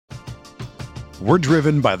We're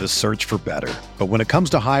driven by the search for better. But when it comes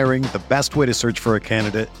to hiring, the best way to search for a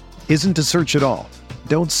candidate isn't to search at all.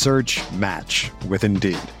 Don't search, match with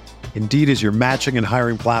Indeed. Indeed is your matching and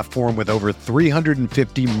hiring platform with over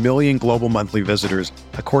 350 million global monthly visitors,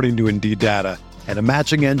 according to Indeed data, and a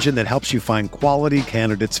matching engine that helps you find quality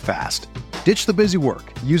candidates fast. Ditch the busy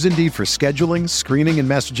work. Use Indeed for scheduling, screening, and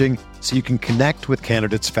messaging so you can connect with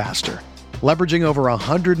candidates faster. Leveraging over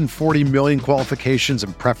 140 million qualifications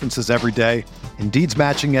and preferences every day, Indeed's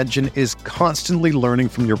matching engine is constantly learning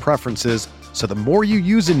from your preferences, so the more you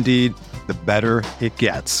use Indeed, the better it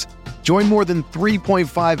gets. Join more than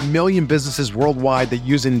 3.5 million businesses worldwide that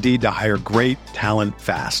use Indeed to hire great talent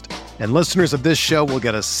fast. And listeners of this show will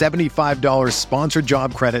get a $75 sponsored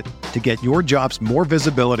job credit to get your jobs more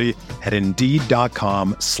visibility at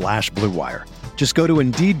Indeed.com/Blue Wire. Just go to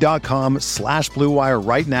Indeed.com/Blue Wire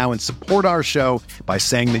right now and support our show by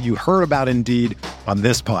saying that you heard about Indeed on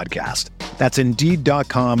this podcast. That's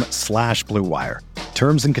Indeed.com/Blue Wire.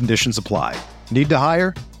 Terms and conditions apply. Need to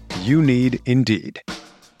hire? You need Indeed.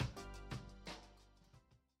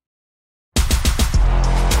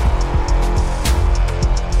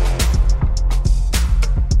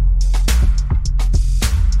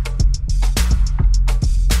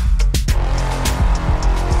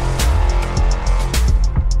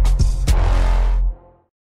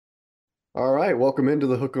 All right, welcome into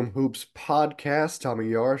the Hook'em Hoops podcast. Tommy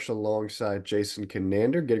Yarsh alongside Jason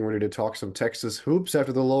Conander, getting ready to talk some Texas hoops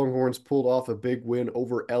after the Longhorns pulled off a big win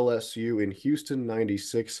over LSU in Houston,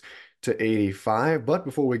 96-85. But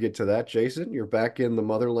before we get to that, Jason, you're back in the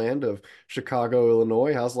motherland of Chicago,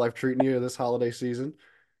 Illinois. How's life treating you this holiday season?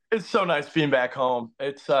 It's so nice being back home.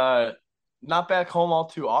 It's not back home all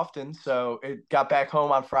too often. So it got back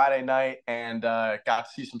home on Friday night and got to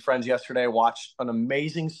see some friends yesterday, watched an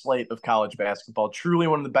amazing slate of college basketball. Truly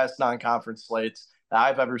one of the best non-conference slates that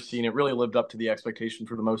I've ever seen. It really lived up to the expectation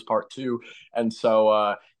for the most part too. And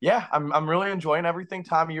so, yeah, I'm really enjoying everything.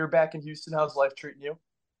 Tommy, you're back in Houston. How's life treating you?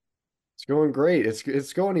 It's going great.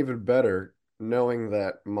 It's going even better knowing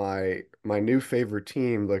that my new favorite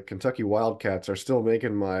team, the Kentucky Wildcats, are still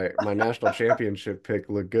making my national championship pick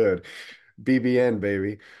look good. BBN,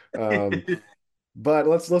 baby. But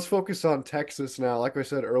let's focus on Texas now. Like I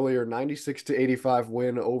said earlier, 96-85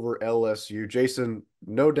 win over LSU. Jason,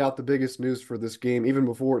 no doubt the biggest news for this game, even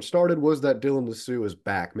before it started, was that Dylan Disu is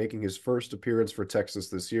back, making his first appearance for Texas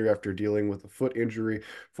this year after dealing with a foot injury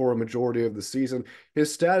for a majority of the season.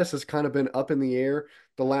 His status has kind of been up in the air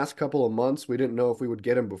the last couple of months. We didn't know if we would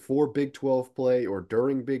get him before Big 12 play or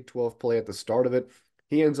during Big 12 play at the start of it.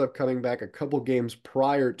 He ends up coming back a couple games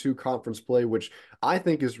prior to conference play, which I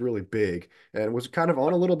think is really big, and was kind of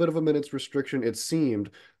on a little bit of a minutes restriction, it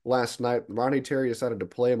seemed, last night. Ronnie Terry decided to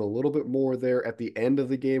play him a little bit more there at the end of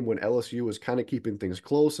the game when LSU was kind of keeping things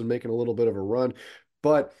close and making a little bit of a run.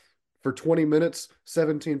 But for 20 minutes,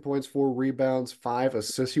 17 points, 4 rebounds, 5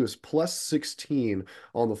 assists. He was plus 16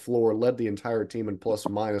 on the floor, led the entire team in plus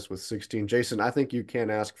minus with 16. Jason, I think you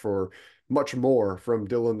can't ask for much more from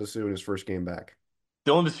Dylan Disu in his first game back.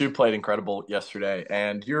 Dylan Disu played incredible yesterday,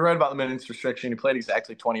 and you're right about the minutes restriction. He played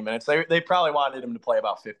exactly 20 minutes. They probably wanted him to play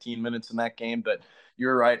about 15 minutes in that game, but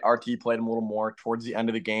you're right. RT played him a little more towards the end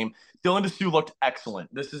of the game. Dylan Disu looked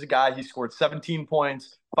excellent. This is a guy, he scored 17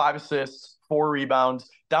 points, 5 assists, 4 rebounds.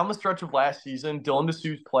 Down the stretch of last season, Dylan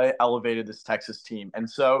Disu's play elevated this Texas team. And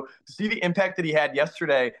so to see the impact that he had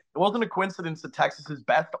yesterday, it wasn't a coincidence that Texas's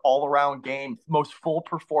best all-around game, most full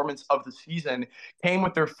performance of the season, came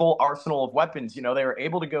with their full arsenal of weapons. You know, they were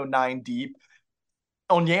able to go 9 deep.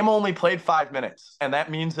 Onyema only played 5 minutes, and that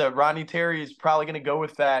means that Ronnie Terry is probably going to go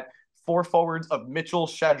with that 4 forwards of Mitchell,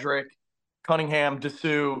 Shedrick, Cunningham,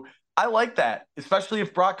 Disu. I like that, especially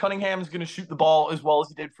if Brock Cunningham is going to shoot the ball as well as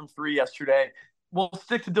he did from 3 yesterday. We'll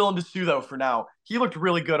stick to Dylan Disu, though, for now. He looked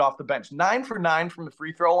really good off the bench. 9 for 9 from the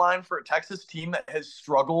free throw line for a Texas team that has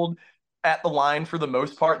struggled at the line for the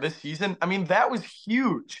most part this season. I mean, that was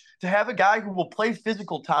huge to have a guy who will play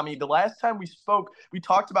physical, Tommy. The last time we spoke, we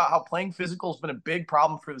talked about how playing physical has been a big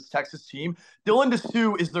problem for this Texas team. Dylan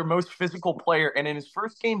Disu is their most physical player, and in his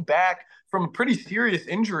first game back from a pretty serious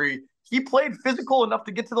injury, he played physical enough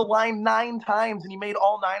to get to the line 9 times, and he made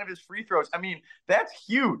all 9 of his free throws. I mean, that's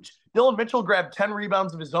huge. Dylan Mitchell grabbed 10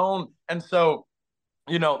 rebounds of his own, and so,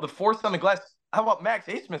 you know, the force on the glass. How about Max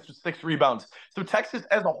Abmas with 6 rebounds? So Texas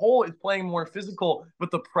as a whole is playing more physical,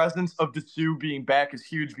 but the presence of Disu being back is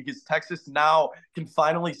huge because Texas now can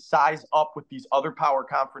finally size up with these other power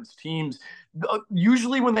conference teams.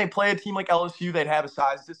 Usually when they play a team like LSU, they'd have a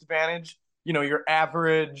size disadvantage. You know, your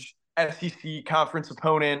average SEC conference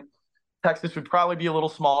opponent, Texas would probably be a little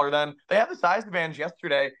smaller than. They had the size advantage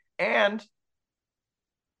yesterday, and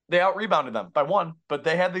They out-rebounded them by 1, but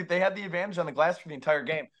they had the advantage on the glass for the entire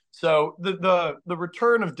game. So the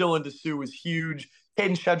return of Dylan Disu was huge.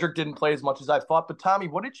 Caden Shedrick didn't play as much as I thought. But Tommy,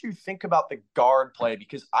 what did you think about the guard play?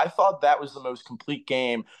 Because I thought that was the most complete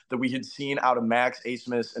game that we had seen out of Max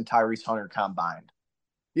Abmas and Tyrese Hunter combined.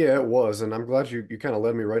 Yeah, it was, and I'm glad you kind of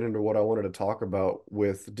led me right into what I wanted to talk about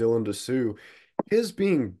with Dylan Disu. His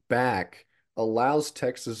being back allows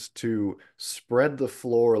Texas to spread the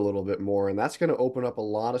floor a little bit more, and that's going to open up a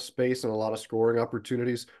lot of space and a lot of scoring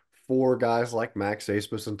opportunities for guys like Max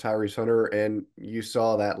Abmas and Tyrese Hunter, and you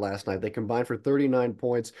saw that last night. They combined for 39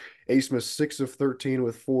 points. Abmas 6 of 13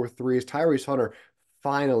 with 4 threes. Tyrese Hunter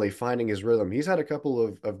finally finding his rhythm. He's had a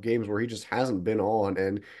couple of games where he just hasn't been on,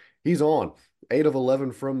 and he's on. 8 of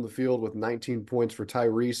 11 from the field with 19 points for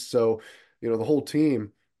Tyrese. So, the whole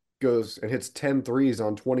team goes and hits 10 threes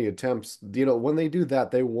on 20 attempts. When they do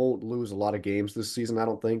that, they won't lose a lot of games this season, I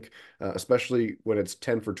don't think, especially when it's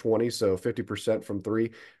 10 for 20, so 50% from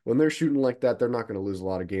three. When they're shooting like that, they're not going to lose a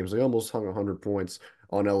lot of games. They almost hung 100 points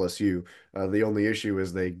on LSU. The only issue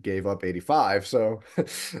is they gave up 85. So,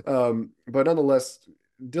 but nonetheless,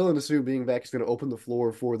 Dylan Disu being back is going to open the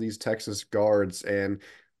floor for these Texas guards, and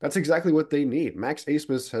that's exactly what they need. Max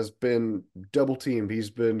Abmas has been double teamed. He's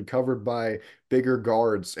been covered by bigger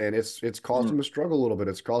guards, and it's caused him to struggle a little bit.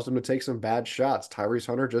 It's caused him to take some bad shots. Tyrese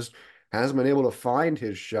Hunter just hasn't been able to find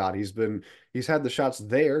his shot. He's had the shots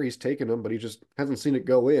there, he's taken them, but he just hasn't seen it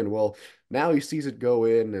go in. Well, now he sees it go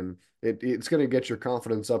in, and it's going to get your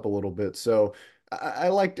confidence up a little bit. So I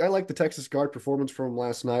like the Texas guard performance from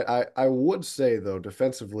last night. I would say though,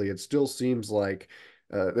 defensively, it still seems like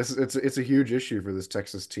it's a huge issue for this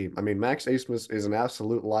Texas team. I mean, Max Abmas is an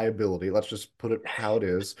absolute liability. Let's just put it how it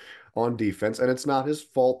is on defense, and it's not his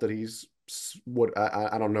fault that he's what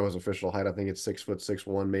I don't know his official height. I think it's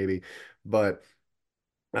 6'6" maybe, but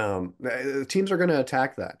teams are going to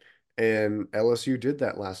attack that, and LSU did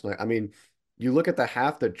that last night. I mean, you look at the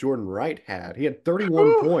half that Jordan Wright had. He had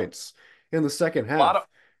 31 points in the second half.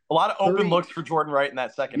 A lot of open looks for Jordan Wright in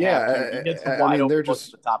that second half. He did some wide open looks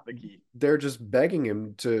at the top of the key. They're just begging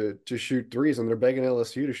him to shoot threes, and they're begging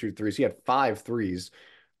LSU to shoot threes. He had 5 threes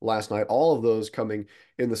last night, all of those coming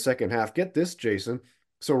in the second half. Get this, Jason.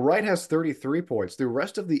 So Wright has 33 points. The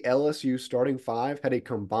rest of the LSU starting 5 had a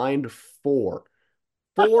combined 4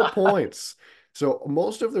 points. So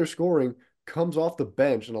most of their scoring comes off the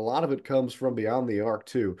bench, and a lot of it comes from beyond the arc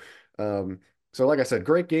too. So like I said,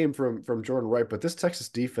 great game from Jordan Wright, but this Texas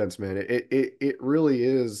defense, man, it really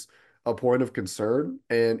is a point of concern,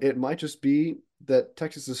 and it might just be that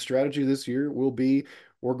Texas's strategy this year will be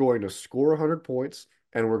we're going to score 100 points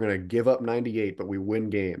and we're going to give up 98, but we win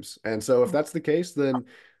games. And so if that's the case, then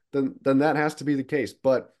that has to be the case.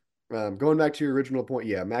 But going back to your original point,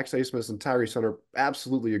 yeah, Max Abmas and Tyrese Hunter,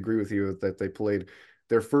 absolutely agree with you that they played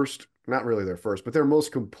their first, not really their first, but their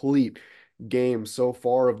most complete game so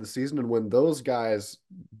far of the season. And when those guys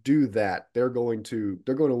do that, they're going to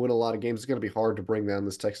win a lot of games. It's going to be hard to bring down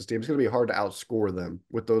this Texas team. It's going to be hard to outscore them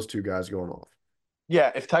with those two guys going off.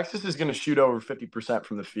 Yeah, if Texas is going to shoot over 50%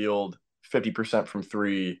 from the field, 50% from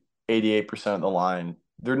three, 88% of the line,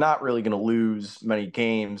 they're not really going to lose many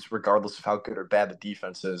games, regardless of how good or bad the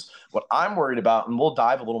defense is. What I'm worried about, and we'll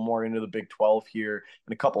dive a little more into the Big 12 here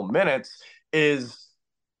in a couple minutes, is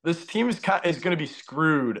this team is going to be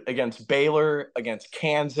screwed against Baylor, against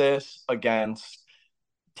Kansas, against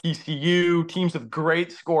TCU, teams with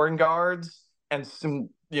great scoring guards and some,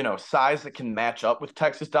 size that can match up with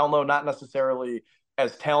Texas down low. Not necessarily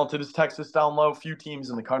as talented as Texas down low. Few teams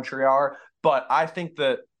in the country are, but I think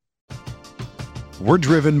that we're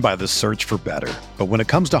driven by the search for better. But when it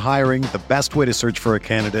comes to hiring, the best way to search for a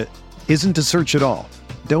candidate isn't to search at all.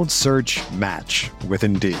 Don't search, match with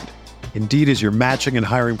Indeed. Indeed is your matching and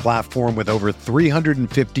hiring platform with over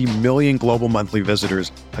 350 million global monthly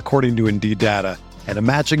visitors, according to Indeed data, and a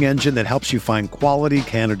matching engine that helps you find quality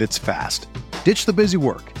candidates fast. Ditch the busy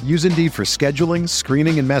work. Use Indeed for scheduling,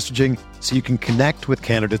 screening, and messaging so you can connect with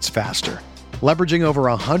candidates faster. Leveraging over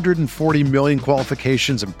 140 million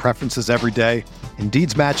qualifications and preferences every day,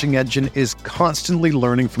 Indeed's matching engine is constantly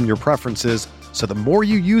learning from your preferences, so the more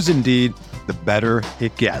you use Indeed, the better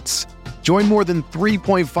it gets. Join more than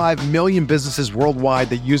 3.5 million businesses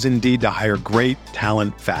worldwide that use Indeed to hire great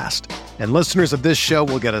talent fast. And listeners of this show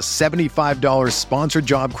will get a $75 sponsored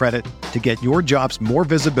job credit to get your jobs more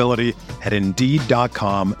visibility at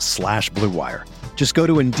Indeed.com/Blue Wire. Just go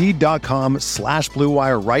to Indeed.com/Blue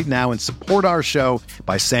Wire right now and support our show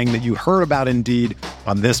by saying that you heard about Indeed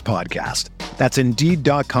on this podcast. That's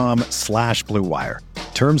Indeed.com/Blue Wire.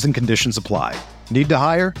 Terms and conditions apply. Need to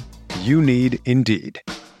hire? You need Indeed.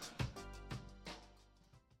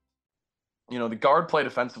 The guard play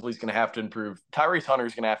defensively is going to have to improve. Tyrese Hunter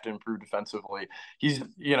is going to have to improve defensively. He's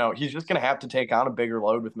just going to have to take on a bigger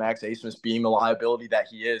load with Max Asmus being the liability that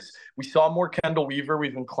he is. We saw more Kendall Weaver.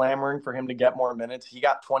 We've been clamoring for him to get more minutes. He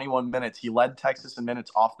got 21 minutes. He led Texas in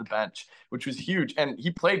minutes off the bench, which was huge. And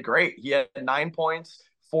he played great. He had 9 points,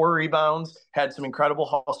 4 rebounds, had some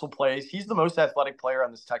incredible hustle plays. He's the most athletic player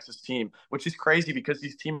on this Texas team, which is crazy because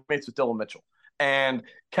he's teammates with Dylan Mitchell. And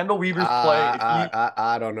Kendall Weaver's play, if he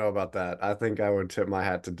I don't know about that. I think I would tip my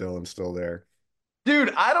hat to Dylan still there.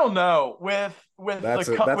 Dude, I don't know with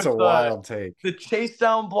the cut That's with a wild take. the chase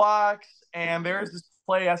down blocks, and there's this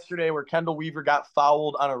play yesterday where Kendall Weaver got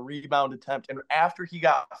fouled on a rebound attempt, and after he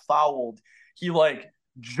got fouled, he like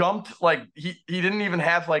jumped like he didn't even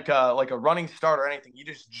have like a running start or anything. He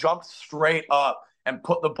just jumped straight up and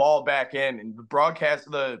put the ball back in, and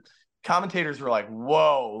the commentators were like,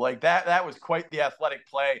 "Whoa!" Like that was quite the athletic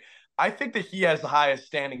play. I think that he has the highest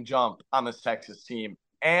standing jump on this Texas team,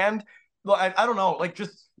 and I don't know, like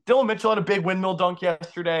just Dylan Mitchell had a big windmill dunk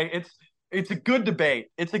yesterday. It's a good debate.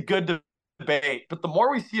 It's a good debate. But the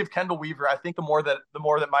more we see of Kendall Weaver, I think the more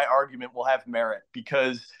that my argument will have merit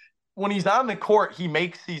because when he's on the court, he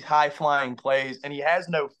makes these high flying plays and he has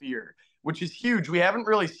no fear, which is huge. We haven't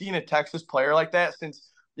really seen a Texas player like that since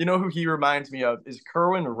who he reminds me of is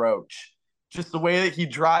Kerwin Roach. Just the way that he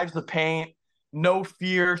drives the paint, no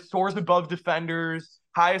fear, soars above defenders,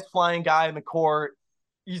 highest flying guy in the court.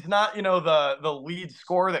 He's not, the lead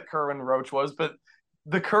scorer that Kerwin Roach was, but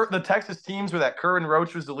the Texas teams where that Kerwin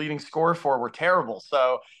Roach was the leading scorer for were terrible.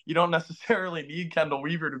 So you don't necessarily need Kendall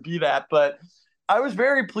Weaver to be that. But I was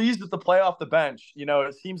very pleased with the play off the bench.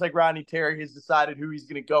 It seems like Rodney Terry has decided who he's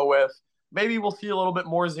going to go with. Maybe we'll see a little bit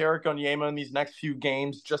more Zarek Onyema in these next few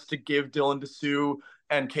games just to give Dylan Disu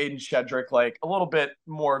and Caden Shedrick like a little bit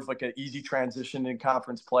more of like an easy transition in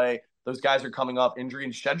conference play. Those guys are coming off injury,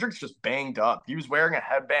 and Shedrick's just banged up. He was wearing a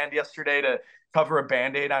headband yesterday to cover a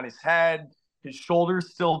Band-Aid on his head. His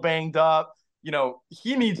shoulder's still banged up.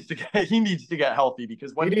 He needs to get healthy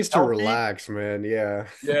because when He he's needs to healthy, relax, man. Yeah.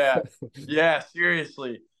 yeah, yeah,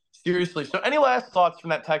 seriously. Seriously. So any last thoughts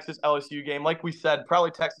from that Texas LSU game? Like we said,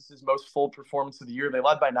 probably Texas's most full performance of the year. They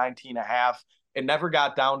led by 19 and a half. It never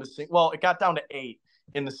got down to it got down to 8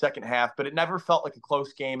 in the second half, but it never felt like a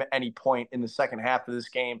close game at any point in the second half of this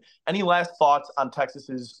game. Any last thoughts on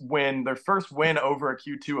Texas's win, their first win over a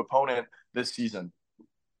Q2 opponent this season?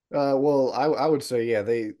 Well, I would say, yeah,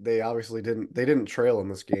 they obviously didn't trail in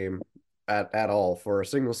this game at all for a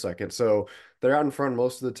single second. So they're out in front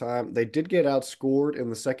most of the time. They did get outscored in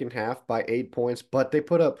the second half by 8 points, but they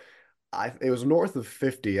put up it was north of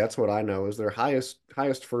 50. That's what I know is their highest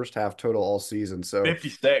first half total all season. So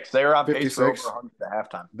 56. They were on pace for over 56. 100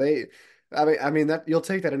 at halftime. They I mean that you'll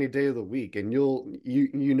take that any day of the week, and you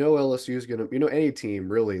know LSU is gonna any team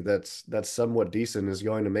really that's somewhat decent is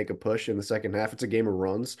going to make a push in the second half. It's a game of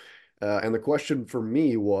runs, and the question for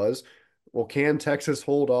me was, well, can Texas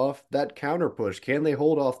hold off that counter push? Can they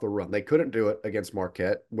hold off the run? They couldn't do it against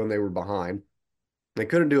Marquette when they were behind. They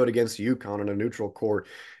couldn't do it against UConn on a neutral court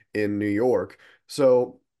in New York.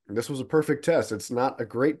 So this was a perfect test. It's not a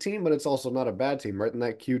great team, but it's also not a bad team, right in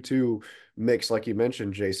that Q2 mix, like you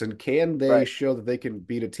mentioned, Jason. Can they Right. show that they can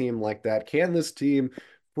beat a team like that? Can this team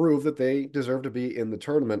prove that they deserve to be in the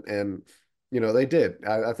tournament? And they did.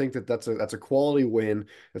 I think that's a quality win.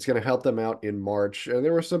 It's going to help them out in March. And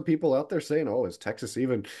there were some people out there saying, "Oh, is Texas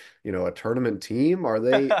even, a tournament team? Are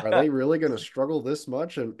they really going to struggle this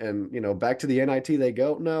much?" And back to the NIT they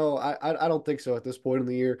go. No, I don't think so at this point in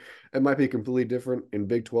the year. It might be completely different in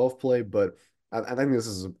Big 12 play, but I think this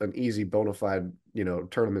is an easy bona fide,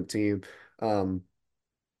 tournament team. Um,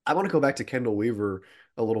 I want to go back to Kendall Weaver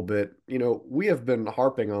a little bit. We have been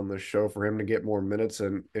harping on this show for him to get more minutes.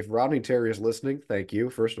 And if Rodney Terry is listening, thank you,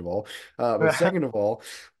 first of all. But second of all,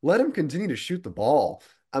 let him continue to shoot the ball.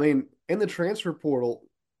 I mean, in the transfer portal,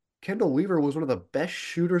 Kendall Weaver was one of the best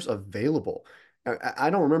shooters available. I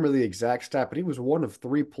don't remember the exact stat, but he was one of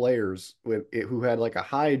 3 players who had like a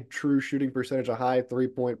high true shooting percentage, a high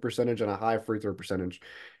 3-point percentage, and a high free throw percentage.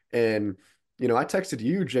 And I texted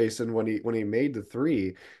you, Jason, when he made the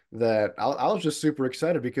three, that I was just super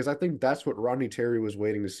excited because I think that's what Rodney Terry was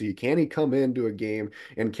waiting to see. Can he come into a game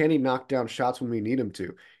and can he knock down shots when we need him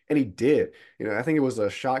to? And he did. I think it was a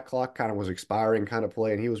shot clock kind of was expiring kind of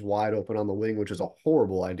play, and he was wide open on the wing, which is a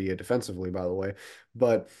horrible idea defensively, by the way.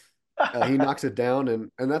 But he knocks it down,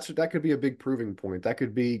 and that could be a big proving point. That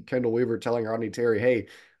could be Kendall Weaver telling Rodney Terry, "Hey,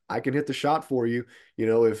 I can hit the shot for you."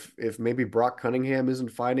 If maybe Brock Cunningham isn't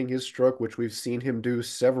finding his stroke, which we've seen him do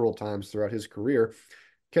several times throughout his career,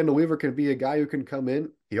 Kendall Weaver can be a guy who can come in.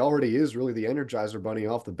 He already is really the Energizer Bunny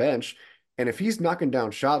off the bench. And if he's knocking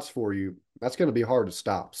down shots for you, that's going to be hard to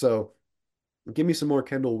stop. So give me some more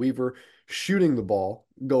Kendall Weaver shooting the ball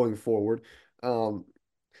going forward. And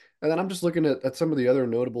then I'm just looking at some of the other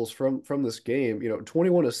notables from this game.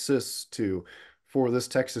 21 assists too for this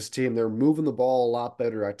Texas team. They're moving the ball a lot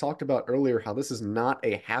better. I talked about earlier how this is not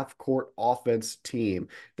a half-court offense team.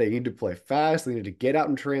 They need to play fast. They need to get out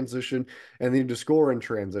in transition, and they need to score in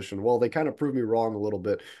transition. Well, they kind of proved me wrong a little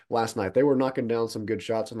bit last night. They were knocking down some good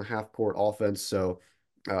shots on the half-court offense. So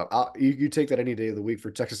you take that any day of the week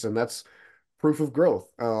for Texas, and that's proof of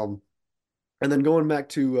growth. And then going back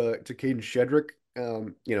to Caden Shedrick,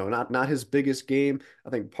 not his biggest game. I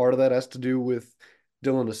think part of that has to do with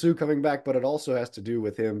Dylan Disu coming back, but it also has to do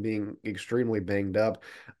with him being extremely banged up.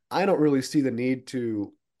 I don't really see the need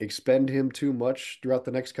to expend him too much throughout the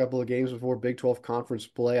next couple of games before Big 12 conference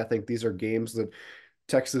play. I think these are games that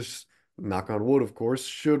Texas, knock on wood, of course,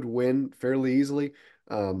 should win fairly easily.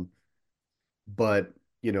 Um, but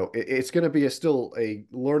it's going to be still a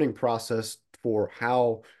learning process for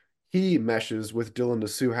how he meshes with Dylan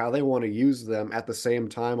Disu, how they want to use them at the same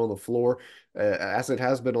time on the floor, as it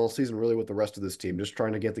has been all season, really, with the rest of this team. Just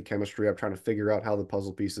trying to get the chemistry up, trying to figure out how the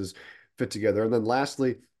puzzle pieces fit together. And then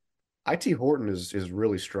lastly, IT Horton is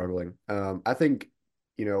really struggling. I think,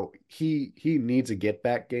 he needs a get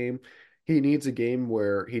back game. He needs a game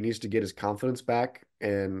where he needs to get his confidence back,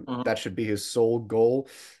 and Mhm. that should be his sole goal,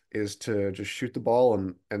 is to just shoot the ball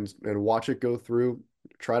and watch it go through,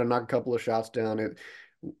 try to knock a couple of shots down.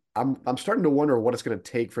 I'm starting to wonder what it's going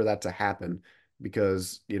to take for that to happen,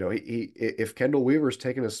 because if Kendall Weaver's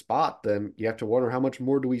taking a spot, then you have to wonder how much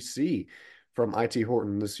more do we see from IT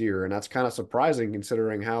Horton this year, and that's kind of surprising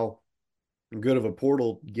considering how good of a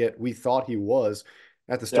portal get we thought he was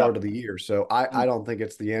at the Yeah. start of the year. So I don't think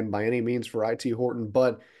it's the end by any means for IT Horton,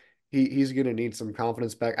 but he's going to need some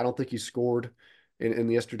confidence back. I don't think he scored in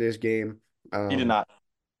yesterday's game. He did Um, not.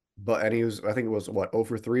 but and he was, I think it was what, 0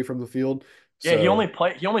 for 3 from the field. Yeah, So he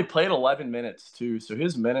only played 11 minutes too, so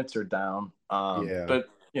his minutes are down. yeah. But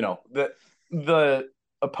the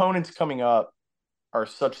opponents coming up are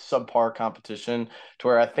such subpar competition to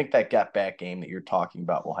where I think that get back game that you're talking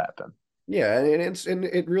about will happen. Yeah, and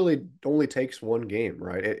it really only takes one game,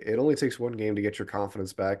 right? It only takes one game to get your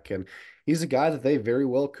confidence back, and he's a guy that they very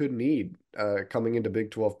well could need coming into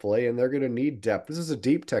Big 12 play, and they're going to need depth. This is a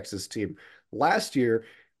deep Texas team. Last year,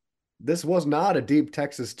 this was not a deep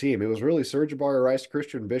Texas team. It was really Serge Rice,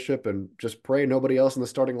 Christian Bishop, and just pray nobody else in the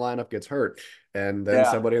starting lineup gets hurt. And then Yeah.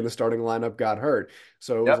 somebody in the starting lineup got hurt.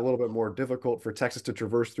 So it was a Yep. little bit more difficult for Texas to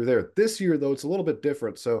traverse through there. This year, though, it's a little bit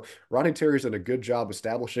different. So Ronnie Terry's done a good job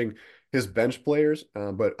establishing his bench players,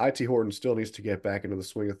 but IT Horton still needs to get back into the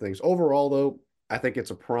swing of things. Overall, though, I think it's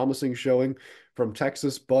a promising showing from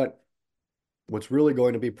Texas, but what's really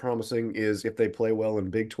going to be promising is if they play well in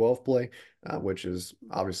Big 12 play, which is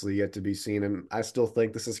obviously yet to be seen. And I still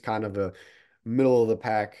think this is kind of a middle of the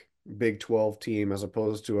pack Big 12 team as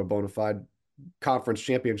opposed to a bona fide conference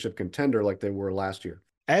championship contender like they were last year.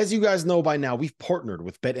 As you guys know by now, we've partnered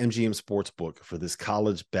with BetMGM Sportsbook for this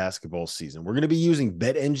college basketball season. We're going to be using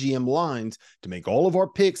BetMGM lines to make all of our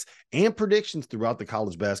picks and predictions throughout the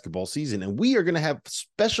college basketball season. And we are going to have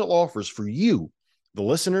special offers for you, the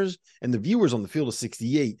listeners and the viewers on the Field of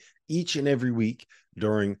 68 each and every week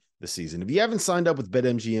during the season. If you haven't signed up with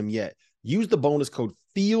BetMGM yet, use the bonus code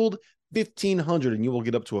FIELD1500 and you will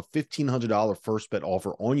get up to a $1,500 first bet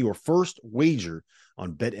offer on your first wager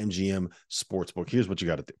on BetMGM Sportsbook. Here's what you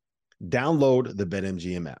got to do. Download the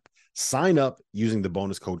BetMGM app. Sign up using the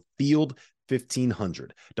bonus code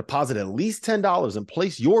FIELD1500. Deposit at least $10 and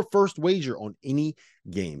place your first wager on any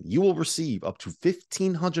game. You will receive up to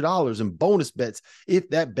 $1,500 in bonus bets if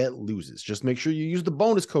that bet loses. Just make sure you use the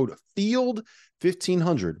bonus code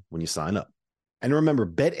FIELD1500 when you sign up. And remember,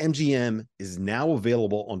 BetMGM is now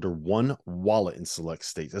available under one wallet in select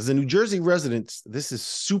states. As a New Jersey resident, this is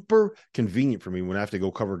super convenient for me when I have to go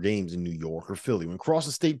cover games in New York or Philly. When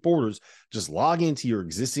crossing state borders, just log into your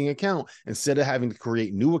existing account instead of having to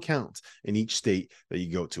create new accounts in each state that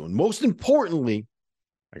you go to. And most importantly,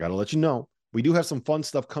 I got to let you know, we do have some fun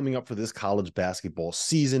stuff coming up for this college basketball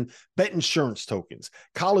season. Bet insurance tokens,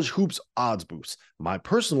 college hoops odds boosts, my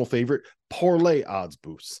personal favorite, parlay odds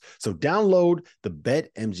boosts. So download the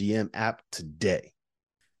BetMGM app today.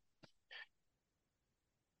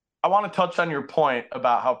 I want to touch on your point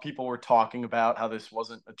about how people were talking about how this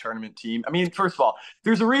wasn't a tournament team. I mean, first of all,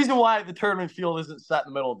 there's a reason why the tournament field isn't set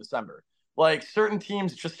in the middle of December. Like certain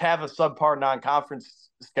teams just have a subpar non-conference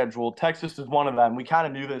schedule. Texas is one of them. We kind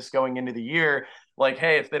of knew this going into the year. Like,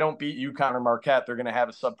 hey, if they don't beat UConn or Marquette, they're going to have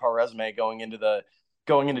a subpar resume going into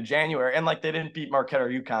going into January. And like they didn't beat Marquette or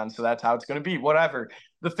UConn, so that's how it's going to be. Whatever.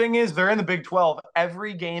 The thing is, they're in the Big 12.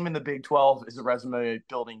 Every game in the Big 12 is a resume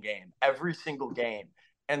building game. Every single game.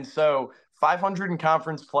 And so 500 in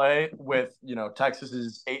conference play with, Texas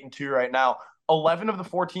is 8-2 right now. 11 of the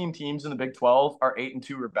 14 teams in the Big 12 are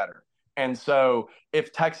 8-2 or better. And so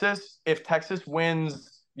if Texas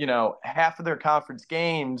wins, half of their conference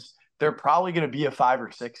games, they're probably going to be a 5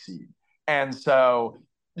 or 6 seed. And so,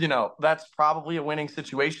 that's probably a winning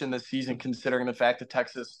situation this season, considering the fact that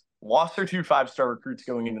Texas lost their 2 5-star recruits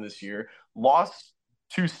going into this year, lost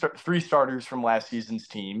 3 starters from last season's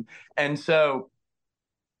team. And so,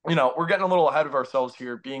 we're getting a little ahead of ourselves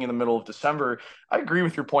here being in the middle of December. I agree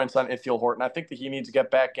with your points on Ithiel Horton. I think that he needs to get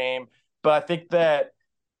back game, but I think that,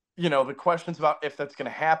 the questions about if that's going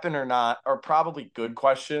to happen or not are probably good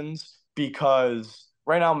questions, because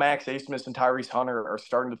right now Max Abmas and Tyrese Hunter are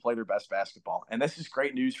starting to play their best basketball. And this is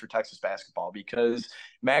great news for Texas basketball, because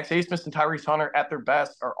Max Abmas and Tyrese Hunter at their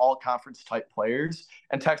best are all conference type players.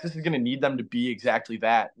 And Texas is going to need them to be exactly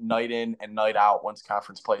that night in and night out once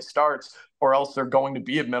conference play starts, or else they're going to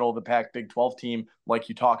be a middle of the pack Big 12 team like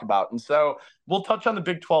you talk about. And so we'll touch on the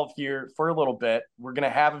Big 12 here for a little bit. We're going to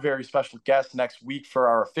have a very special guest next week for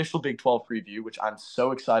our official Big 12 preview, which I'm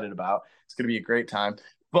so excited about. It's going to be a great time.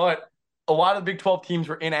 But a lot of the Big 12 teams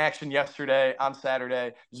were in action yesterday on Saturday.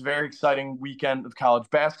 It was a very exciting weekend of college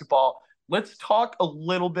basketball. Let's talk a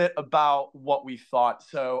little bit about what we thought.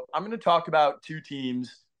 So I'm going to talk about 2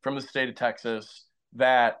 teams from the state of Texas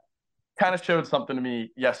that kind of showed something to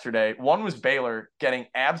me yesterday. One was Baylor getting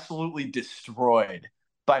absolutely destroyed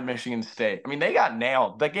by Michigan State. I mean, they got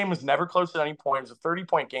nailed. That game was never close at any point. It was a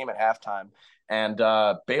 30-point game at halftime. And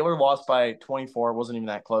Baylor lost by 24. It wasn't even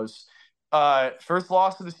that close. First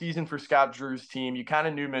loss of the season for Scott Drew's team. You kind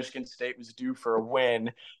of knew Michigan State was due for a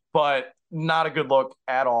win, but not a good look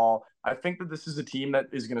at all. I think that this is a team that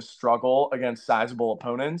is going to struggle against sizable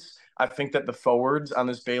opponents. I think that the forwards on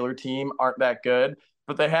this Baylor team aren't that good,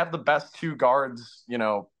 but they have the best 2 guards,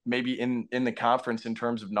 maybe in the conference in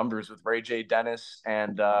terms of numbers, with Ray J. Dennis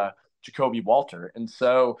and Jacoby Walter. And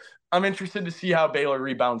so I'm interested to see how Baylor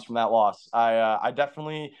rebounds from that loss. I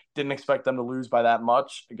definitely didn't expect them to lose by that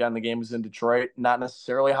much. Again, the game was in Detroit, not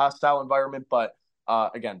necessarily a hostile environment, but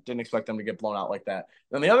again, didn't expect them to get blown out like that.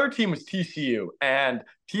 Then the other team was TCU, and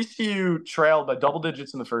TCU trailed by double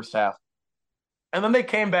digits in the first half. And then they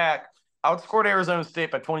came back, outscored Arizona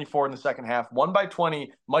State by 24 in the second half, won by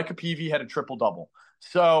 20. Micah Peavy had a triple-double.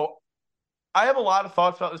 So I have a lot of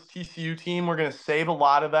thoughts about this TCU team. We're going to save a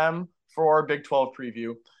lot of them for our Big 12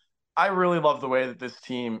 preview. I really love the way that this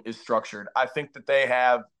team is structured. I think that they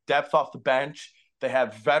have depth off the bench. They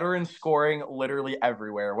have veteran scoring literally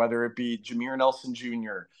everywhere, whether it be Jameer Nelson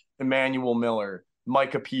Jr., Emmanuel Miller,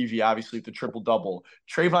 Micah Peavy, obviously with the triple-double.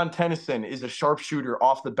 Trayvon Tennyson is a sharpshooter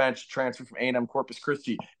off the bench, transferred from A&M Corpus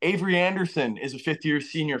Christi. Avery Anderson is a fifth-year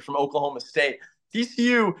senior from Oklahoma State.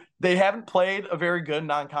 TCU, they haven't played a very good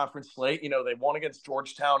non-conference slate. They won against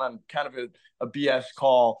Georgetown on kind of a BS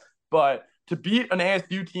call. But to beat an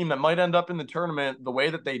ASU team that might end up in the tournament the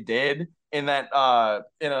way that they did in that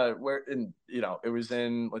it was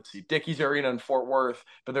in, let's see, Dickies Arena in Fort Worth,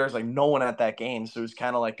 but there's like no one at that game. So it was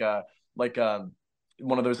kind of like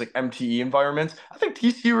one of those like MTE environments. I think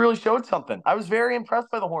TCU really showed something. I was very impressed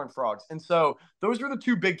by the Horned Frogs. And so those were the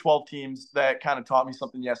 2 Big 12 teams that kind of taught me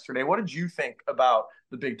something yesterday. What did you think about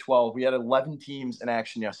the Big 12? We had 11 teams in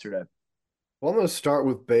action yesterday. Well, I'm going to start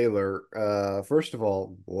with Baylor. First of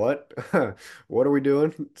all, what what are we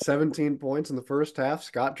doing? 17 points in the first half.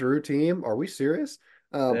 Scott Drew team. Are we serious?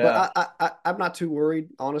 Yeah. But I'm not too worried,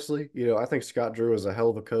 honestly. I think Scott Drew is a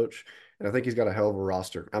hell of a coach, and I think he's got a hell of a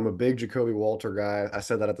roster. I'm a big Jacoby Walter guy. I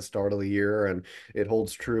said that at the start of the year, and it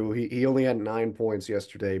holds true. He only had 9 points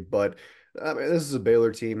yesterday, but I mean, this is a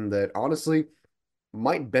Baylor team that honestly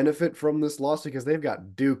might benefit from this loss, because they've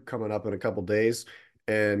got Duke coming up in a couple days,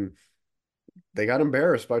 and they got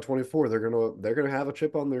embarrassed by 24. They're gonna have a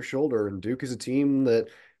chip on their shoulder, and Duke is a team that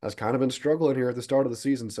has kind of been struggling here at the start of the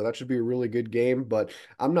season, so that should be a really good game. But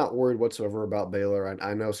I'm not worried whatsoever about Baylor.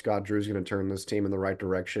 I know Scott Drew's going to turn this team in the right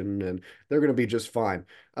direction, and they're going to be just fine.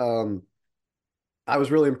 I was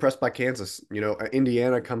really impressed by Kansas.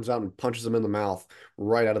 Indiana comes out and punches them in the mouth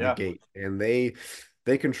right out of the gate, and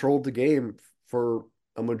they controlled the game for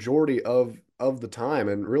a majority of the time,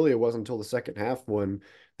 and really it wasn't until the second half when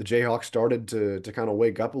the Jayhawks started to kind of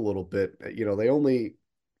wake up a little bit. They only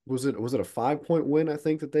was it a 5-point win, I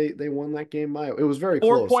think, that they won that game by. It was very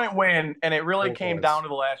close. 4-point win, and it really came down to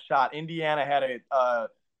the last shot. Indiana had a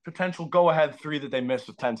potential go-ahead 3 that they missed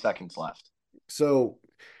with 10 seconds left. So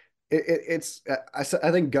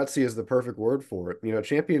I think gutsy is the perfect word for it. You know,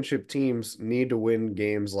 championship teams need to win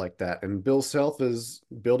games like that. And Bill Self is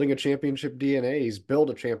building a championship DNA. He's built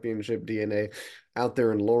a championship DNA out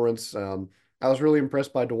there in Lawrence. I was really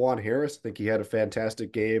impressed by DeJuan Harris. I think he had a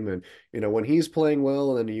fantastic game. And, you know, when he's playing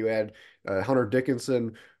well, and then you add Hunter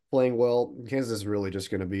Dickinson playing well, Kansas is really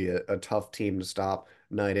just going to be a tough team to stop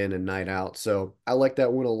night in and night out. So I like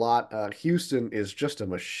that win a lot. Houston is just a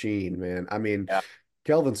machine, man. I mean, Yeah.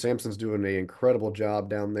 Kelvin Sampson's doing an incredible job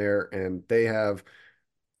down there, and they have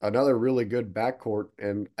another really good backcourt.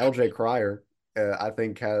 And LJ Cryer, I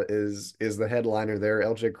think, is the headliner there.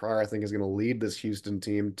 LJ Cryer, I think, is going to lead this Houston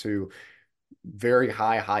team to very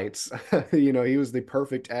high heights. You know, he was the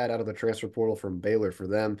perfect add out of the transfer portal from Baylor for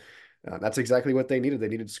them. That's exactly what they needed. They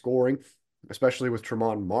needed scoring, especially with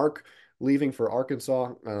Tremont Mark leaving for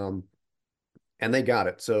Arkansas. And they got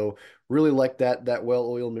it. So really like that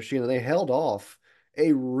well-oiled machine. And they held off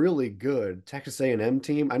a really good Texas A&M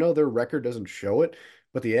team. I know their record doesn't show it,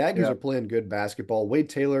 but the Aggies Yeah. are playing good basketball. Wade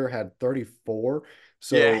Taylor had 34. Yeah,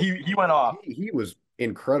 So he went off. he was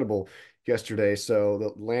incredible yesterday. So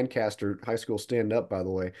the Lancaster High School stand up, by the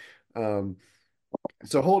way. Um,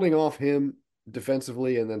 so holding off him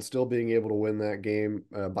defensively and then still being able to win that game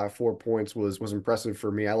by 4 points was impressive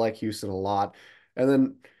for me. I like Houston a lot. And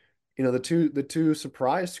then, you know, the two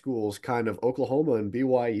surprise schools, kind of Oklahoma and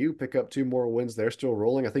BYU, pick up two more wins. They're still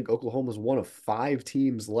rolling. I think Oklahoma's one of five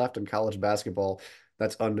teams left in college basketball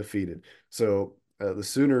that's undefeated. So the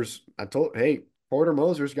Sooners, hey, Porter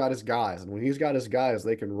Moser's got his guys, and when he's got his guys,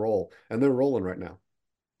 they can roll, and they're rolling right now.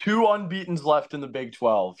 Two unbeatens left in the Big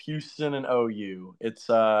 12, Houston and OU. It's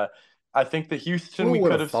I think the Houston Who we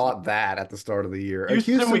would could have have seen, thought that at the start of the year?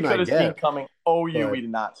 Houston we Houston, I could have seen get, coming. OU we but did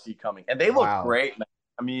not see coming. And they look wow. great, man.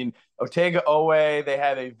 I mean, Otega Owe, they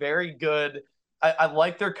have a very good I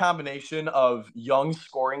like their combination of young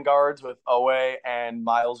scoring guards with Owe and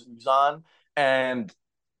Miles Uzan. And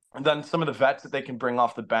then some of the vets that they can bring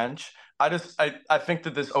off the bench. I think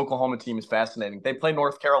that this Oklahoma team is fascinating. They play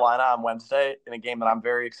North Carolina on Wednesday in a game that I'm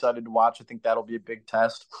very excited to watch. I think that'll be a big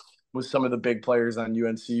test with some of the big players on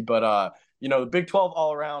UNC. But you know, the Big 12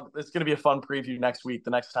 all around, it's going to be a fun preview next week,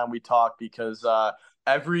 the next time we talk, because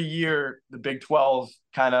every year the Big 12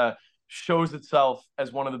 kind of shows itself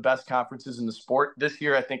as one of the best conferences in the sport. This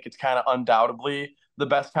year, I think it's kind of undoubtedly the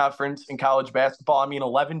best conference in college basketball. I mean,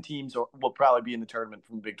 11 teams will probably be in the tournament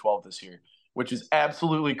from the Big 12 this year, which is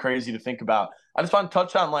absolutely crazy to think about. I just want to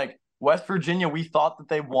touch on like West Virginia. We thought that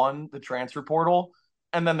they won the transfer portal,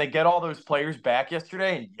 and then they get all those players back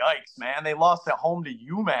yesterday, and yikes, man, they lost at home to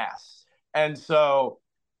UMass. And so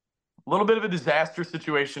a little bit of a disaster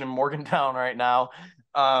situation in Morgantown right now.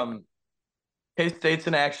 K-State's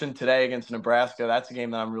in action today against Nebraska. That's a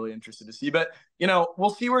game that I'm really interested to see. But, you know, we'll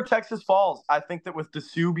see where Texas falls. I think that with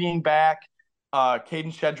Disu being back,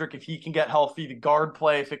 Caden Shedrick, if he can get healthy, the guard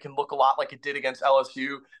play, if it can look a lot like it did against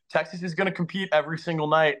LSU, Texas is going to compete every single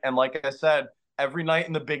night. And like I said, every night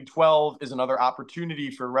in the Big 12 is another opportunity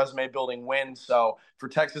for resume building wins. So for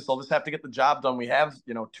Texas, they'll just have to get the job done. We have,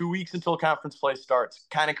 2 weeks until conference play starts.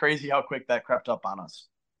 Kind of crazy how quick that crept up on us.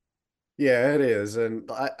 Yeah, it is. And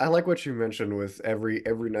I like what you mentioned with every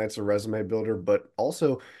night's a resume builder, but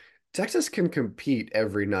also Texas can compete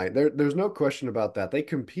every night. There's no question about that. They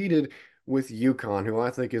competed with UConn, who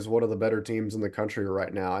I think is one of the better teams in the country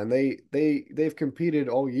right now, and they've competed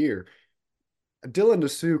all year. Dylan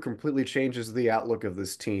Disu completely changes the outlook of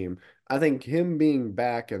this team. I think him being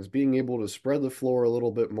back and being able to spread the floor a little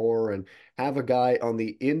bit more and have a guy on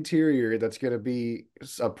the interior that's going to be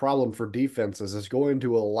a problem for defenses is going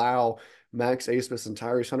to allow Max Abmas and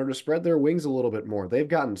Tyrese Hunter to spread their wings a little bit more. They've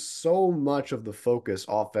gotten so much of the focus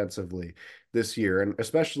offensively this year, and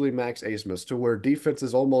especially Max Abmas, to where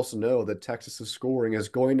defenses almost know that Texas's scoring is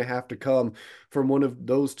going to have to come from one of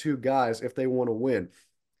those two guys if they want to win.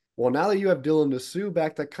 Well, now that you have Dylan Disu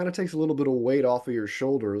back, that kind of takes a little bit of weight off of your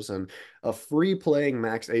shoulders, and a free playing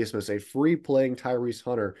Max Abmas, a free playing Tyrese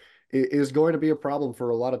Hunter is going to be a problem for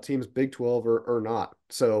a lot of teams, Big 12 or not.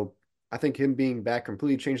 So I think him being back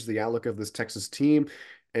completely changes the outlook of this Texas team,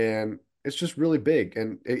 and it's just really big.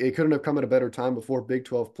 And it couldn't have come at a better time before Big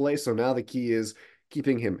 12 play. So now the key is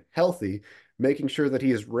keeping him healthy, making sure that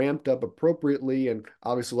he is ramped up appropriately, and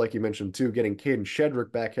obviously, like you mentioned too, getting Caden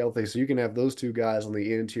Shedrick back healthy, so you can have those two guys on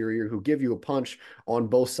the interior who give you a punch on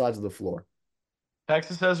both sides of the floor.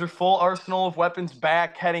 Texas has their full arsenal of weapons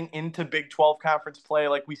back heading into Big 12 conference play.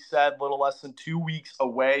 Like we said, little less than 2 weeks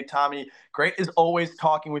away. Tommy, great as always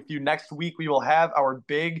talking with you. Next week, we will have our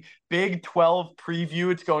big Big 12 preview.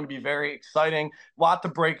 It's going to be very exciting. Lot to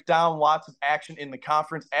break down, lots of action in the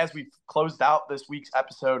conference as we've closed out this week's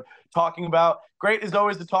episode talking about. Great as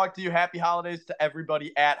always to talk to you. Happy holidays to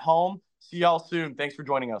everybody at home. See y'all soon. Thanks for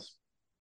joining us.